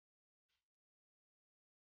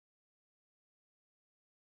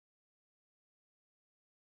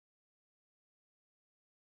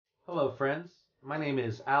Hello friends, my name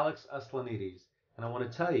is ahq12 and I want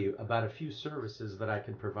to tell you about a few services that I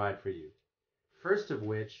can provide for you. First of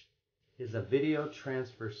which is a video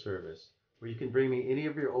transfer service where you can bring me any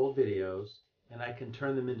of your old videos and I can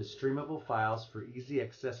turn them into streamable files for easy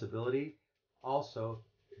accessibility, also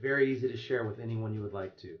very easy to share with anyone you would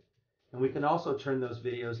like to. And we can also turn those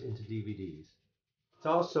videos into DVDs. It's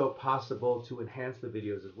also possible to enhance the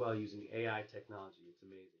videos as well using AI technology. It's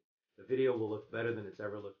amazing. The video will look better than it's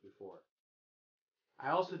ever looked before. I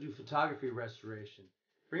also do photography restoration.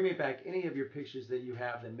 Bring me back any of your pictures that you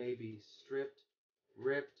have that may be stripped,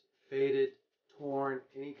 ripped, faded, torn,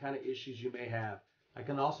 any kind of issues you may have. I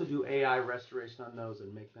can also do AI restoration on those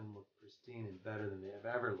and make them look pristine and better than they have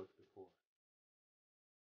ever looked before.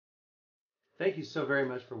 Thank you so very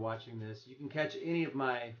much for watching this. You can catch any of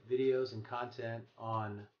my videos and content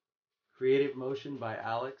on Creative Motion by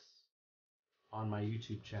Alex on my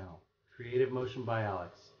YouTube channel. Creative Motion by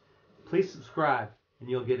Alex. Please subscribe and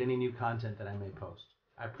you'll get any new content that I may post.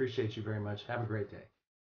 I appreciate you very much. Have a great day.